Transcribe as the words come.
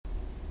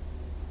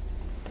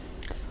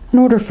An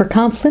order for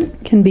Compline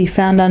can be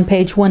found on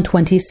page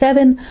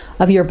 127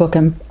 of your Book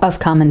of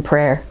Common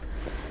Prayer.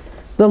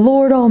 The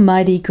Lord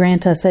Almighty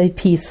grant us a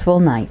peaceful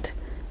night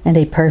and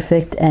a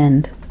perfect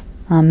end.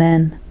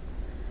 Amen.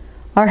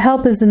 Our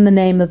help is in the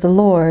name of the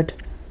Lord,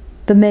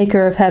 the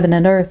Maker of heaven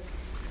and earth.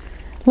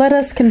 Let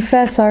us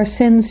confess our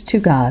sins to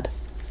God.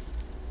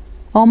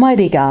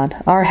 Almighty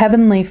God, our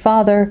heavenly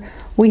Father,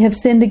 we have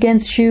sinned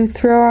against you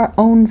through our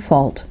own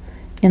fault,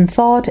 in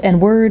thought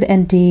and word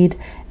and deed,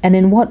 and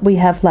in what we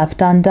have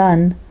left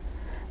undone.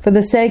 For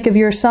the sake of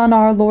your Son,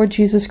 our Lord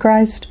Jesus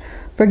Christ,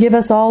 forgive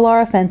us all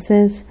our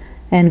offenses,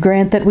 and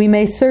grant that we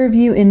may serve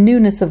you in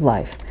newness of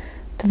life,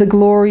 to the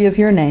glory of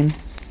your name.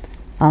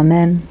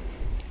 Amen.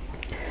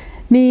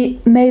 May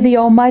the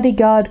Almighty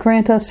God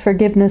grant us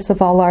forgiveness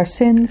of all our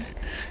sins,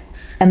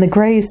 and the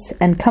grace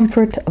and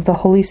comfort of the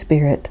Holy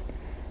Spirit.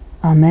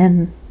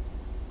 Amen.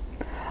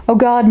 O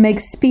God, make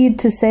speed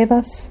to save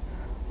us.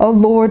 O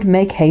Lord,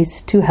 make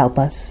haste to help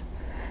us.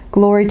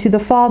 Glory to the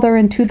Father,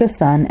 and to the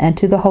Son, and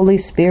to the Holy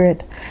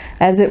Spirit,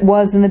 as it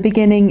was in the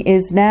beginning,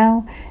 is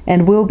now,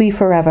 and will be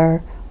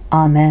forever.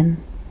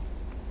 Amen.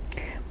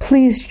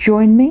 Please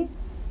join me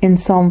in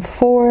Psalm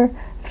 4,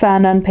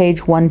 found on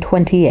page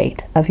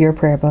 128 of your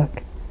prayer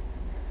book.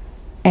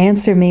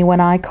 Answer me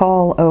when I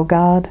call, O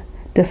God,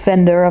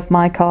 defender of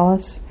my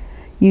cause.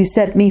 You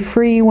set me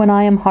free when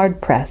I am hard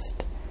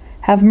pressed.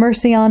 Have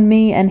mercy on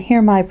me and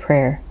hear my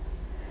prayer.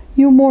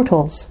 You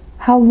mortals,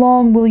 how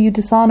long will you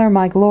dishonor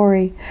my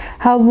glory?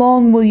 How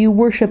long will you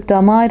worship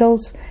dumb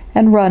idols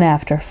and run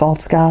after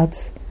false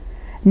gods?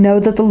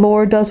 Know that the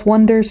Lord does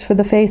wonders for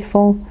the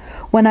faithful.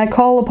 When I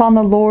call upon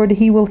the Lord,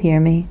 he will hear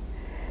me.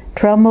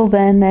 Tremble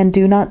then and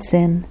do not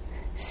sin.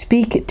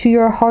 Speak to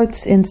your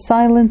hearts in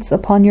silence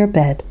upon your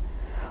bed.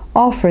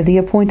 Offer the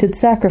appointed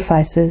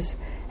sacrifices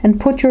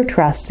and put your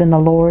trust in the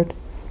Lord.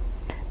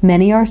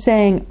 Many are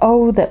saying,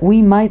 "Oh, that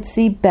we might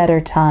see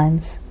better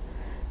times."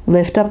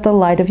 Lift up the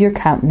light of your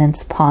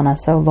countenance upon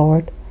us, O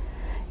Lord.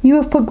 You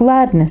have put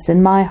gladness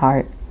in my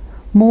heart,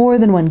 more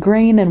than when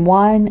grain and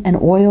wine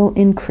and oil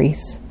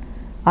increase.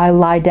 I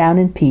lie down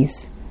in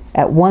peace.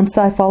 At once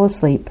I fall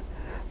asleep.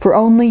 For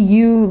only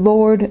you,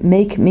 Lord,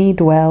 make me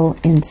dwell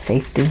in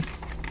safety.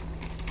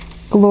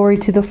 Glory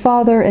to the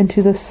Father, and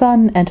to the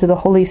Son, and to the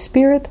Holy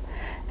Spirit,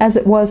 as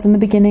it was in the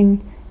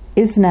beginning,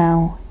 is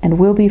now, and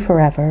will be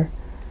forever.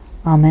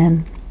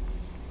 Amen.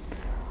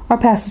 Our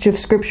passage of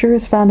Scripture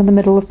is found in the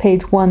middle of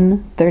page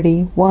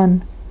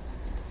 131.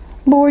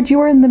 Lord, you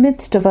are in the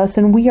midst of us,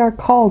 and we are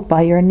called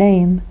by your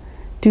name.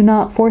 Do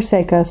not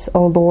forsake us,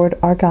 O Lord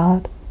our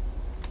God.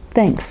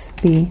 Thanks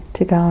be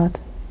to God.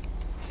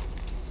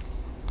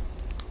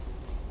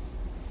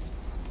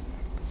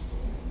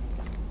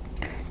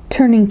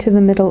 Turning to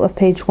the middle of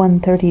page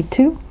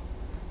 132.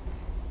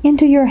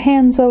 Into your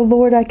hands, O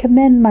Lord, I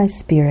commend my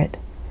spirit.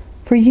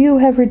 For you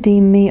have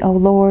redeemed me, O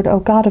Lord, O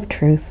God of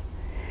truth.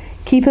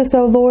 Keep us,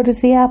 O Lord,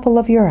 as the apple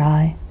of your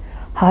eye.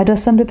 Hide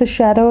us under the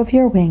shadow of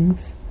your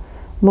wings.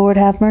 Lord,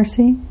 have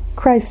mercy.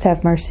 Christ,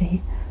 have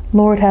mercy.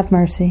 Lord, have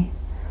mercy.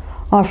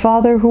 Our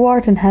Father, who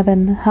art in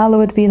heaven,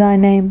 hallowed be thy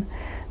name.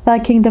 Thy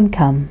kingdom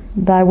come,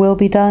 thy will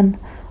be done,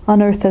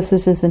 on earth as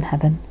it is in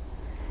heaven.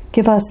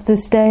 Give us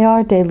this day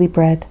our daily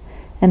bread,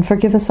 and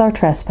forgive us our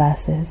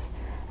trespasses,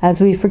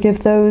 as we forgive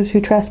those who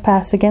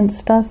trespass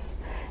against us.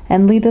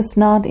 And lead us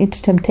not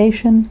into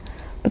temptation,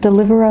 but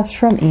deliver us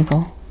from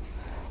evil.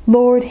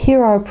 Lord,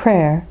 hear our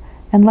prayer,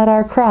 and let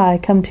our cry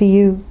come to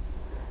you.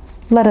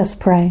 Let us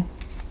pray.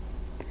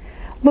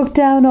 Look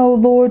down, O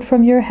Lord,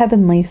 from your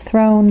heavenly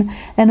throne,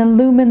 and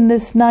illumine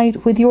this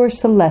night with your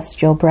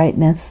celestial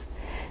brightness,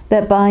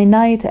 that by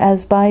night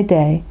as by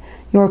day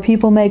your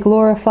people may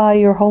glorify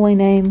your holy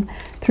name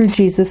through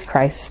Jesus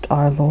Christ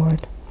our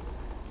Lord.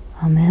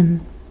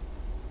 Amen.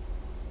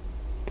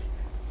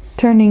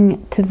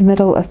 Turning to the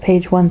middle of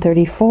page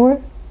 134.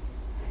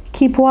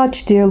 Keep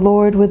watch, dear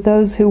Lord, with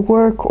those who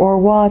work or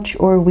watch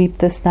or weep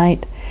this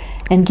night,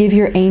 and give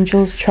your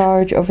angels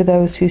charge over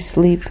those who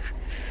sleep.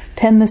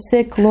 Tend the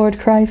sick, Lord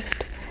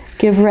Christ.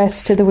 Give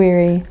rest to the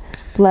weary.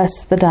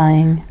 Bless the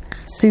dying.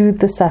 Soothe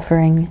the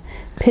suffering.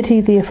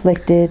 Pity the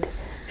afflicted.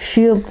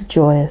 Shield the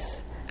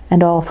joyous.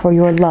 And all for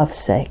your love's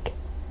sake.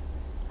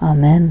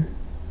 Amen.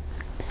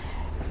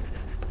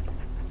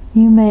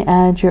 You may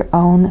add your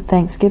own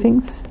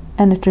thanksgivings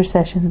and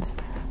intercessions,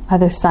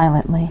 either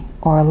silently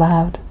or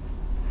aloud.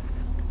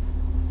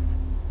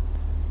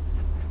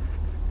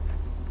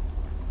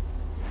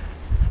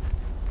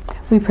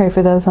 We pray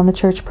for those on the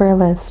church prayer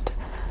list.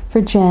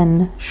 For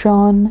Jen,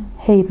 Sean,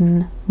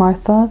 Hayden,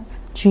 Martha,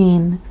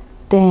 Jean,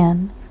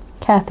 Dan,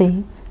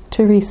 Kathy,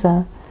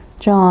 Teresa,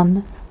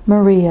 John,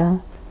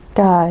 Maria,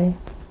 Guy,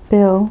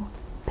 Bill,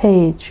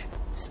 Paige,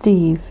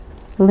 Steve,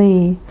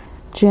 Lee,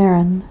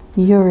 Jaron,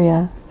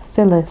 Uriah,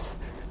 Phyllis,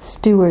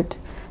 Stuart,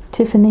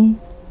 Tiffany,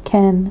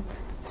 Ken,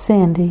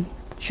 Sandy,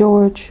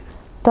 George,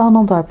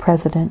 Donald our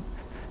President,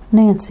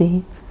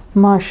 Nancy,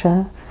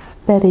 Marcia,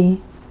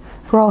 Betty,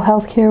 for all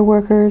healthcare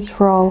workers,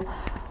 for all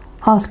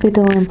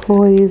hospital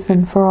employees,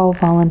 and for all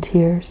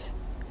volunteers.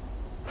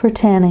 For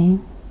Tanny,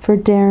 for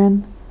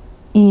Darren,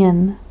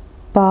 Ian,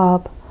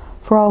 Bob,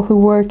 for all who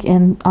work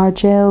in our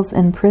jails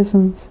and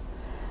prisons,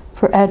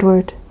 for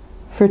Edward,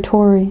 for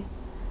Tori,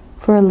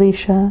 for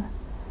Alicia,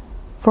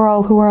 for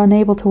all who are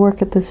unable to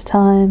work at this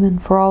time,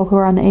 and for all who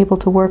are unable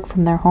to work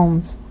from their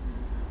homes,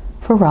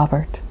 for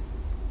Robert.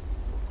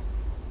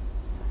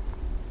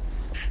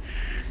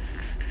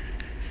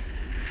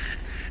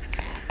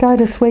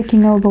 Guard us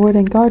waking, O Lord,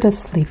 and guard us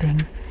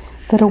sleeping,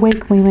 that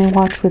awake we may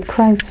watch with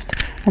Christ,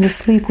 and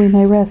asleep we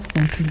may rest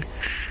in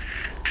peace.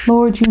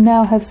 Lord, you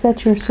now have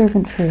set your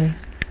servant free,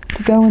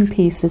 to go in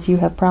peace as you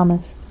have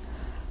promised.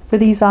 For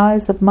these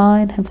eyes of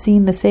mine have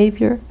seen the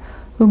Savior,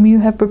 whom you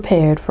have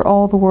prepared for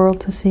all the world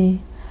to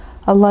see,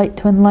 a light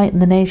to enlighten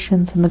the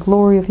nations and the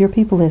glory of your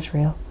people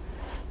Israel.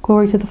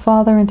 Glory to the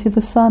Father, and to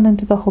the Son, and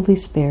to the Holy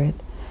Spirit,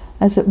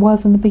 as it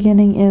was in the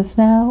beginning, is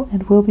now,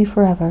 and will be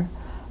forever.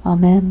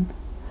 Amen.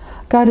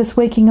 Guard us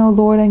waking, O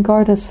Lord, and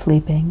guard us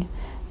sleeping,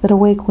 that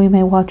awake we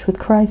may watch with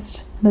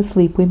Christ, and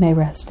asleep we may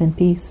rest in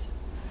peace.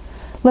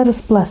 Let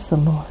us bless the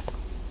Lord.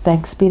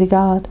 Thanks be to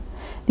God,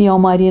 the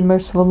Almighty and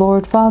merciful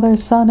Lord, Father,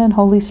 Son, and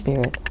Holy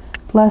Spirit.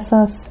 Bless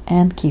us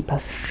and keep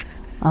us.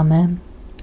 Amen.